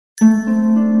Hi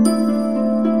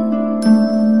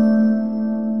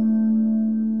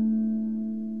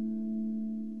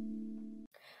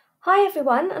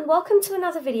everyone, and welcome to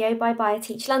another video by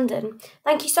BioTeach London.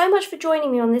 Thank you so much for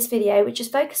joining me on this video, which is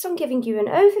focused on giving you an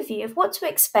overview of what to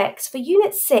expect for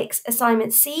Unit 6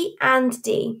 Assignment C and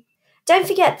D. Don't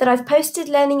forget that I've posted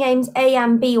Learning Aims A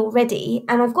and B already,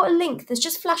 and I've got a link that's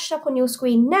just flashed up on your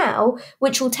screen now,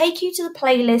 which will take you to the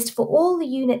playlist for all the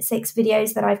Unit 6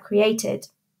 videos that I've created.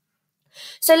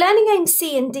 So Learning Aims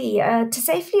C and D are to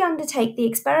safely undertake the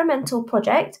experimental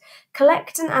project,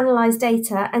 collect and analyse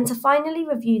data, and to finally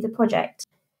review the project.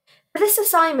 For this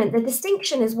assignment, the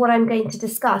distinction is what I'm going to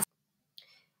discuss.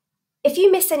 If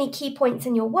you miss any key points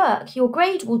in your work, your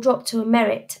grade will drop to a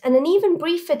merit, and an even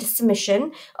briefer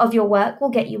submission of your work will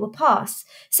get you a pass.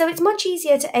 So it's much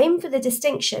easier to aim for the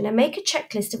distinction and make a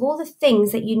checklist of all the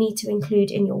things that you need to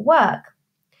include in your work.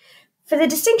 For the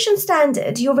distinction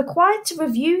standard, you're required to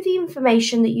review the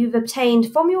information that you've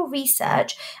obtained from your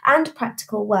research and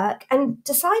practical work and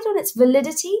decide on its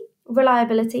validity,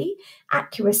 reliability,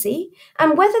 accuracy,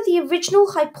 and whether the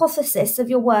original hypothesis of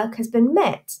your work has been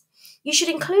met. You should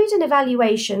include an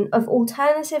evaluation of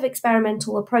alternative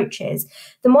experimental approaches,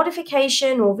 the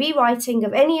modification or rewriting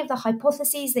of any of the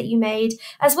hypotheses that you made,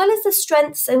 as well as the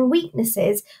strengths and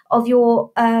weaknesses of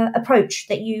your approach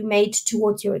that you made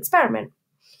towards your experiment.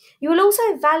 You will also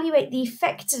evaluate the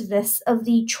effectiveness of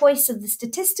the choice of the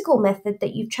statistical method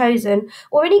that you've chosen,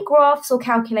 or any graphs or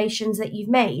calculations that you've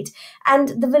made, and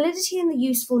the validity and the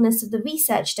usefulness of the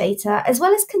research data, as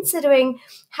well as considering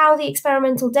how the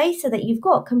experimental data that you've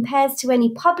got compares to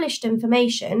any published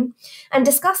information, and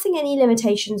discussing any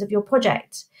limitations of your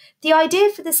project. The idea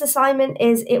for this assignment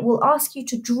is it will ask you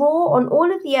to draw on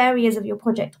all of the areas of your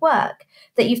project work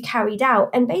that you've carried out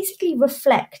and basically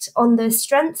reflect on the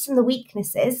strengths and the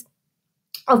weaknesses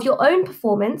of your own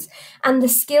performance and the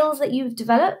skills that you've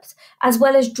developed, as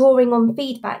well as drawing on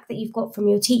feedback that you've got from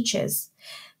your teachers.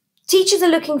 Teachers are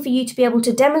looking for you to be able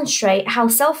to demonstrate how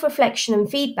self-reflection and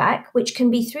feedback, which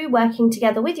can be through working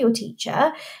together with your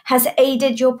teacher, has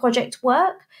aided your project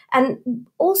work. And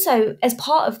also, as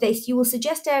part of this, you will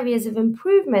suggest areas of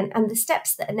improvement and the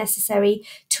steps that are necessary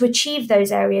to achieve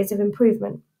those areas of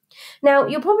improvement. Now,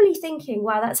 you're probably thinking,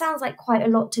 wow, that sounds like quite a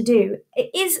lot to do.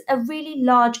 It is a really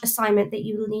large assignment that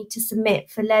you will need to submit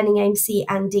for Learning Aims C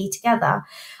and D together.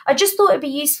 I just thought it'd be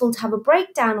useful to have a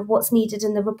breakdown of what's needed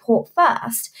in the report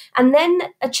first, and then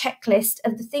a checklist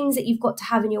of the things that you've got to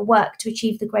have in your work to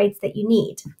achieve the grades that you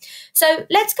need. So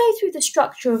let's go through the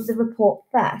structure of the report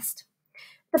first.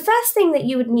 The first thing that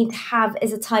you would need to have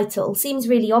is a title. Seems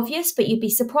really obvious, but you'd be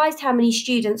surprised how many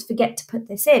students forget to put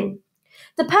this in.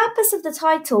 The purpose of the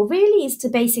title really is to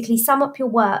basically sum up your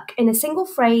work in a single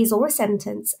phrase or a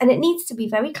sentence, and it needs to be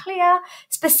very clear,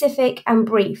 specific, and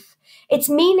brief. Its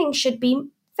meaning should be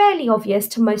fairly obvious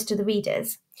to most of the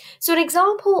readers. So an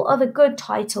example of a good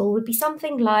title would be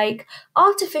something like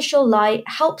Artificial Light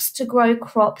Helps to Grow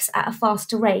Crops at a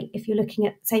Faster Rate, if you're looking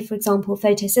at, say, for example, a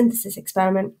photosynthesis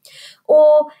experiment.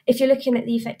 Or if you're looking at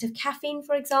the effect of caffeine,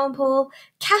 for example,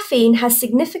 caffeine has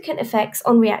significant effects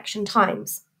on reaction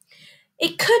times.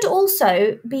 It could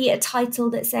also be a title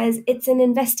that says it's an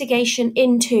investigation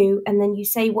into, and then you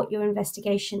say what your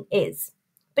investigation is.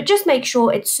 But just make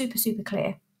sure it's super, super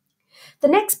clear. The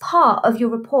next part of your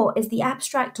report is the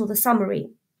abstract or the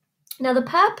summary. Now, the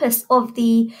purpose of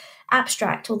the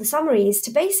abstract or the summary is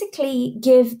to basically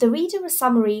give the reader a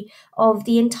summary of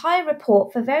the entire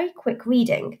report for very quick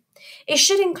reading. It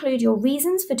should include your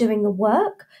reasons for doing the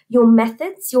work, your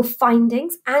methods, your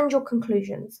findings, and your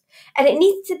conclusions. And it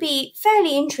needs to be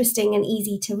fairly interesting and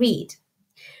easy to read.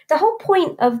 The whole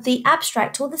point of the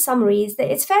abstract or the summary is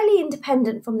that it's fairly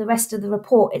independent from the rest of the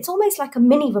report. It's almost like a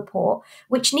mini report,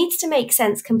 which needs to make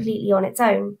sense completely on its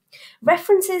own.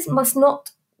 References must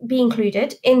not be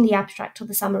included in the abstract or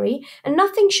the summary, and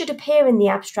nothing should appear in the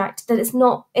abstract that is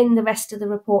not in the rest of the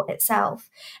report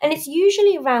itself. And it's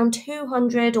usually around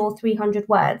 200 or 300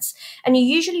 words, and you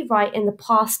usually write in the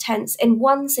past tense in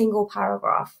one single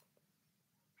paragraph.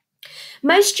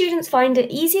 Most students find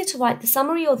it easier to write the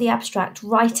summary or the abstract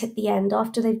right at the end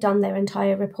after they've done their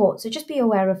entire report, so just be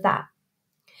aware of that.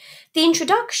 The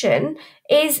introduction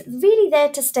is really there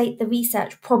to state the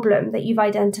research problem that you've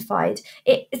identified.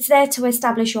 It's there to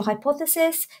establish your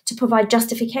hypothesis, to provide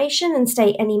justification and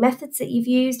state any methods that you've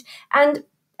used, and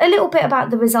a little bit about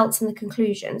the results and the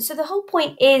conclusion. So the whole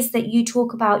point is that you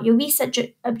talk about your research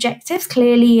objectives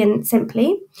clearly and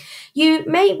simply. You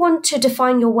may want to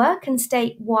define your work and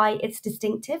state why it's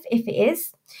distinctive, if it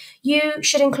is. You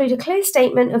should include a clear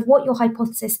statement of what your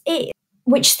hypothesis is,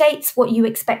 which states what you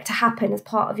expect to happen as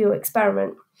part of your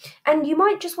experiment. And you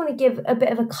might just want to give a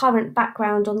bit of a current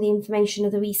background on the information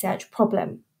of the research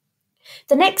problem.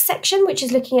 The next section, which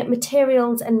is looking at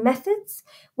materials and methods,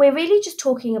 we're really just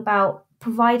talking about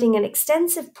providing an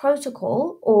extensive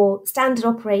protocol or standard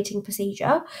operating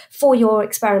procedure for your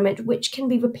experiment, which can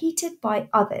be repeated by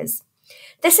others.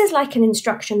 This is like an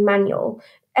instruction manual,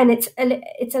 and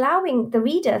it's allowing the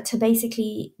reader to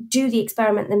basically do the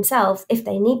experiment themselves if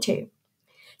they need to.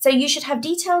 So you should have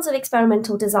details of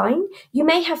experimental design. You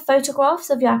may have photographs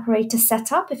of your apparatus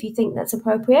set up if you think that's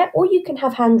appropriate, or you can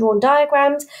have hand-drawn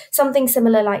diagrams, something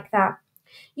similar like that.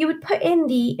 You would put in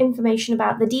the information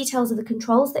about the details of the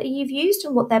controls that you've used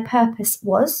and what their purpose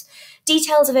was,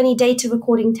 details of any data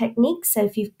recording techniques, so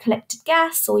if you've collected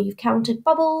gas or you've counted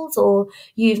bubbles or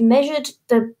you've measured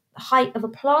the height of a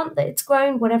plant that it's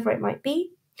grown, whatever it might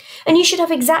be. And you should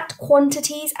have exact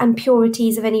quantities and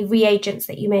purities of any reagents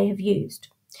that you may have used.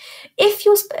 If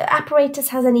your apparatus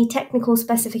has any technical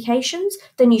specifications,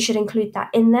 then you should include that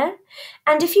in there.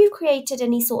 And if you've created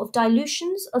any sort of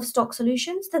dilutions of stock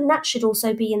solutions, then that should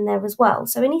also be in there as well.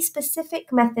 So any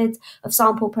specific methods of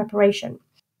sample preparation.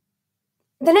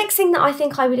 The next thing that I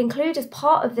think I would include as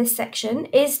part of this section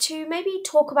is to maybe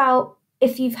talk about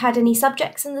if you've had any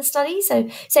subjects in the study. So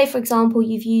say, for example,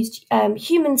 you've used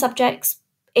human subjects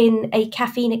in a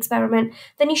caffeine experiment,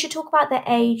 then you should talk about their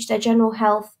age, their general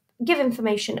health, give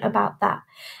information about that.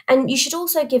 And you should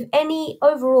also give any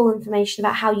overall information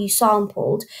about how you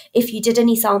sampled if you did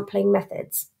any sampling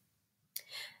methods.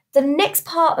 The next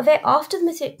part of it, after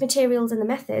the materials and the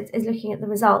methods, is looking at the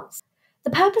results.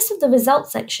 The purpose of the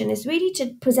results section is really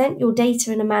to present your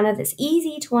data in a manner that's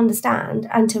easy to understand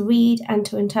and to read and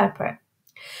to interpret.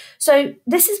 So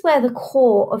this is where the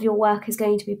core of your work is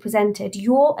going to be presented,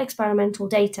 your experimental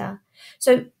data.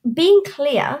 So being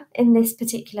clear in this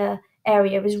particular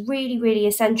area is really, really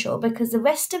essential because the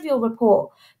rest of your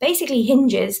report basically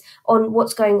hinges on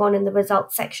what's going on in the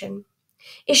results section.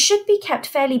 It should be kept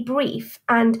fairly brief,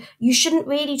 and you shouldn't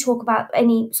really talk about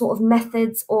any sort of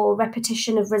methods or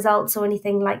repetition of results or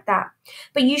anything like that.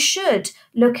 But you should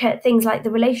look at things like the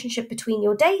relationship between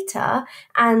your data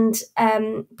and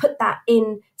put that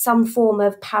in some form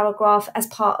of paragraph as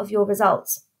part of your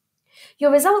results.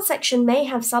 Your results section may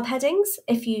have subheadings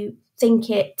if you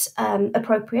think it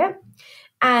appropriate,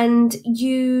 and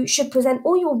you should present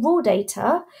all your raw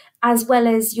data as well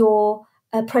as your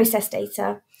process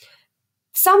data.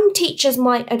 Some teachers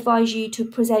might advise you to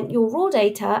present your raw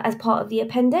data as part of the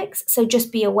appendix, so just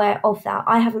be aware of that.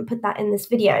 I haven't put that in this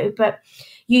video, but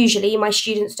usually my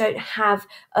students don't have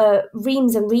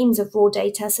reams and reams of raw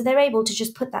data, so they're able to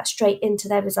just put that straight into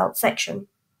their results section.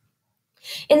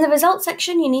 In the results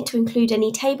section, you need to include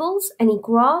any tables, any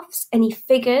graphs, any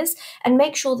figures, and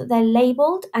make sure that they're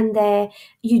labeled and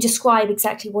you describe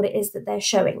exactly what it is that they're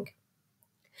showing.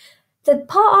 The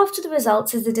part after the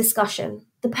results is the discussion.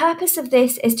 The purpose of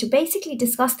this is to basically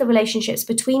discuss the relationships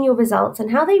between your results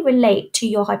and how they relate to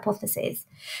your hypothesis.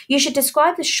 You should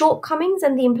describe the shortcomings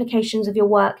and the implications of your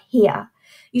work here.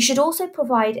 You should also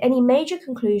provide any major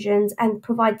conclusions and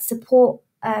provide support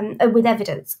with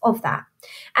evidence of that.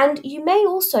 And you may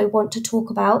also want to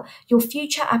talk about your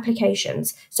future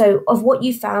applications. So of what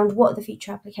you found, what are the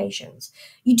future applications?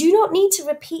 You do not need to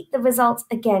repeat the results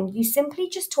again. You simply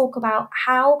just talk about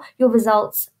how your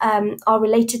results are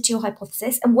related to your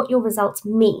hypothesis and what your results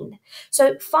mean.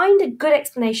 So find a good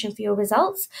explanation for your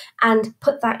results and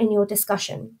put that in your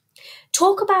discussion.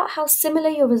 Talk about how similar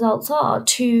your results are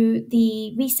to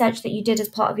the research that you did as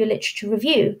part of your literature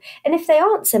review. And if they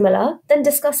aren't similar, then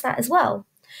discuss that as well.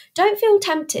 Don't feel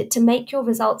tempted to make your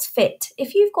results fit.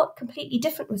 If you've got completely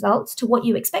different results to what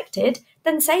you expected,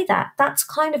 then say that. That's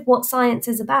kind of what science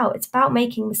is about. It's about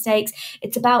making mistakes.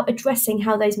 It's about addressing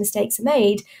how those mistakes are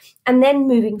made and then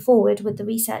moving forward with the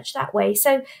research that way.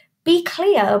 So be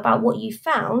clear about what you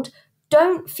found.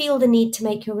 Don't feel the need to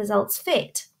make your results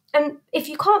fit. And if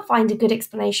you can't find a good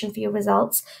explanation for your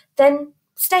results, then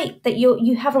state that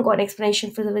you haven't got an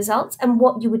explanation for the results and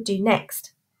what you would do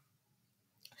next.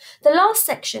 The last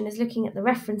section is looking at the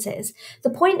references.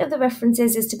 The point of the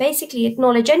references is to basically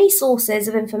acknowledge any sources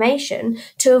of information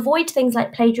to avoid things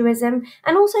like plagiarism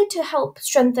and also to help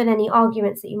strengthen any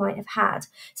arguments that you might have had.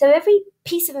 So every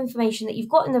piece of information that you've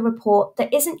got in the report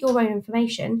that isn't your own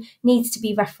information needs to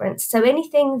be referenced. So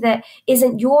anything that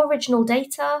isn't your original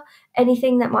data,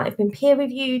 anything that might have been peer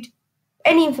reviewed,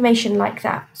 any information like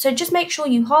that. So just make sure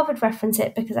you Harvard reference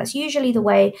it because that's usually the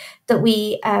way that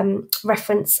we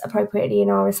reference appropriately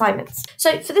in our assignments.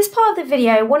 So for this part of the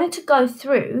video, I wanted to go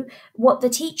through what the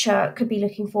teacher could be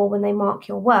looking for when they mark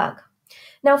your work.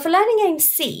 Now, for Learning Aim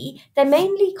C, they're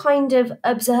mainly kind of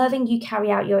observing you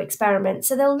carry out your experiment.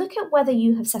 So they'll look at whether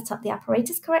you have set up the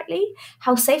apparatus correctly,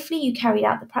 how safely you carried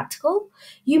out the practical.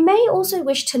 You may also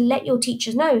wish to let your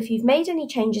teachers know if you've made any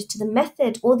changes to the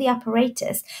method or the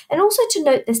apparatus, and also to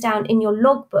note this down in your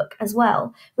logbook as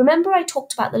well. Remember, I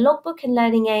talked about the logbook in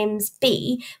Learning Aims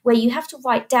B, where you have to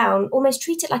write down, almost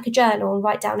treat it like a journal and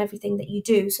write down everything that you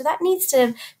do. So that needs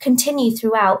to continue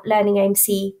throughout Learning Aim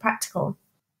C practical.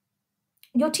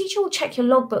 Your teacher will check your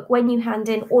logbook when you hand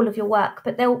in all of your work,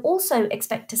 but they'll also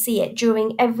expect to see it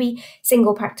during every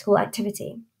single practical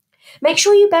activity. Make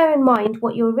sure you bear in mind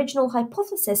what your original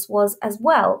hypothesis was as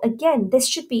well. Again, this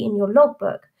should be in your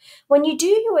logbook. When you do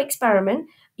your experiment,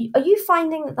 are you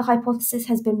finding that the hypothesis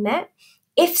has been met?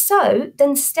 If so,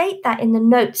 then state that in the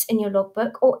notes in your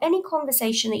logbook or any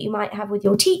conversation that you might have with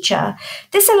your teacher.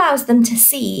 This allows them to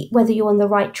see whether you're on the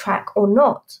right track or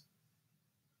not.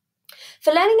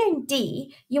 For Learning Aim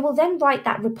D, you will then write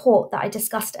that report that I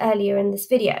discussed earlier in this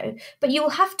video, but you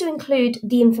will have to include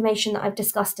the information that I've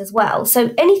discussed as well.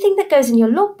 So anything that goes in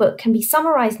your logbook can be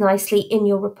summarised nicely in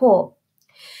your report.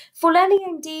 For Learning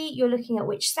Aim D, you're looking at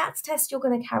which SATs test you're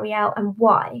going to carry out and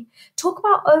why. Talk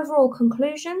about overall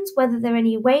conclusions, whether there are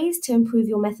any ways to improve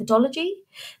your methodology.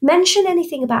 Mention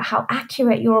anything about how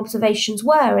accurate your observations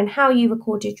were and how you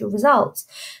recorded your results.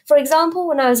 For example,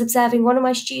 when I was observing one of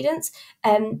my students,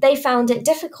 they found it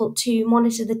difficult to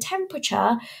monitor the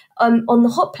temperature on the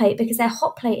hot plate because their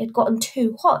hot plate had gotten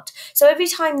too hot. So every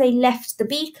time they left the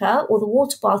beaker or the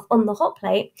water bath on the hot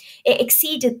plate, it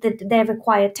exceeded their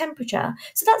required temperature.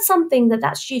 So that's something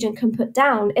that student can put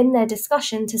down in their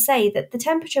discussion to say that the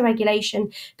temperature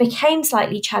regulation became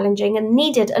slightly challenging and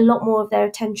needed a lot more of their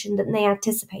attention than they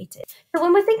anticipated. So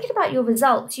when we're thinking about your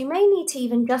results, you may need to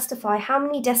even justify how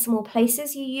many decimal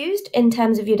places you used in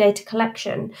terms of your data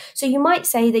collection. So you might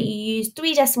say that you used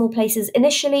 3 decimal places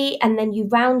initially, and then you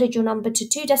rounded your number to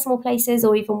 2 decimal places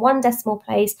or even 1 decimal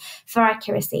place for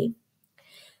accuracy.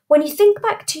 When you think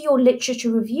back to your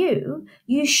literature review,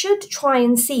 you should try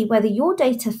and see whether your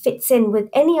data fits in with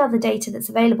any other data that's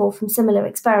available from similar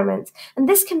experiments, and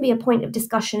this can be a point of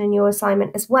discussion in your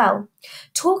assignment as well.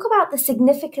 Talk about the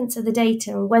significance of the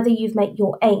data and whether you've met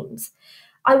your aims.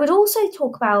 I would also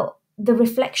talk about the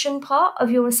reflection part of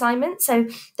your assignment. So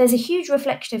there's a huge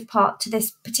reflective part to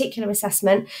this particular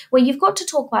assessment where you've got to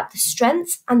talk about the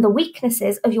strengths and the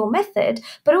weaknesses of your method,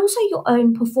 but also your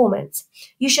own performance.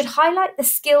 You should highlight the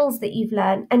skills that you've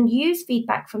learned and use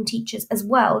feedback from teachers as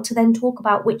well to then talk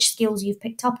about which skills you've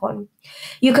picked up on.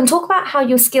 You can talk about how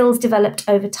your skills developed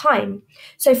over time.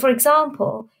 So for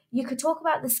example, you could talk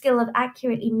about the skill of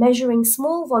accurately measuring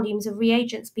small volumes of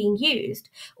reagents being used,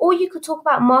 or you could talk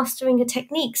about mastering a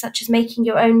technique such as making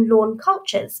your own lawn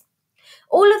cultures.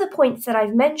 All of the points that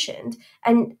I've mentioned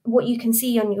and what you can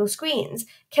see on your screens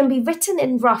can be written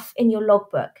in rough in your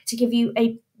logbook to give you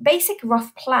a basic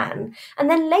rough plan, and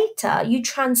then later you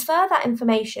transfer that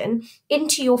information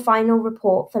into your final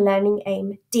report for Learning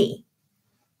Aim D.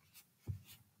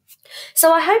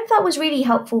 So I hope that was really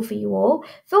helpful for you all.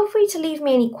 Feel free to leave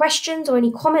me any questions or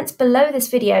any comments below this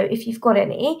video if you've got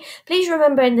any. Please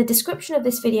remember in the description of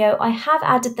this video, I have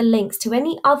added the links to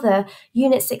any other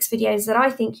Unit 6 videos that I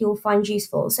think you'll find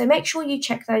useful. So make sure you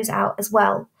check those out as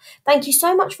well. Thank you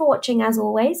so much for watching as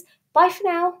always. Bye for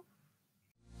now.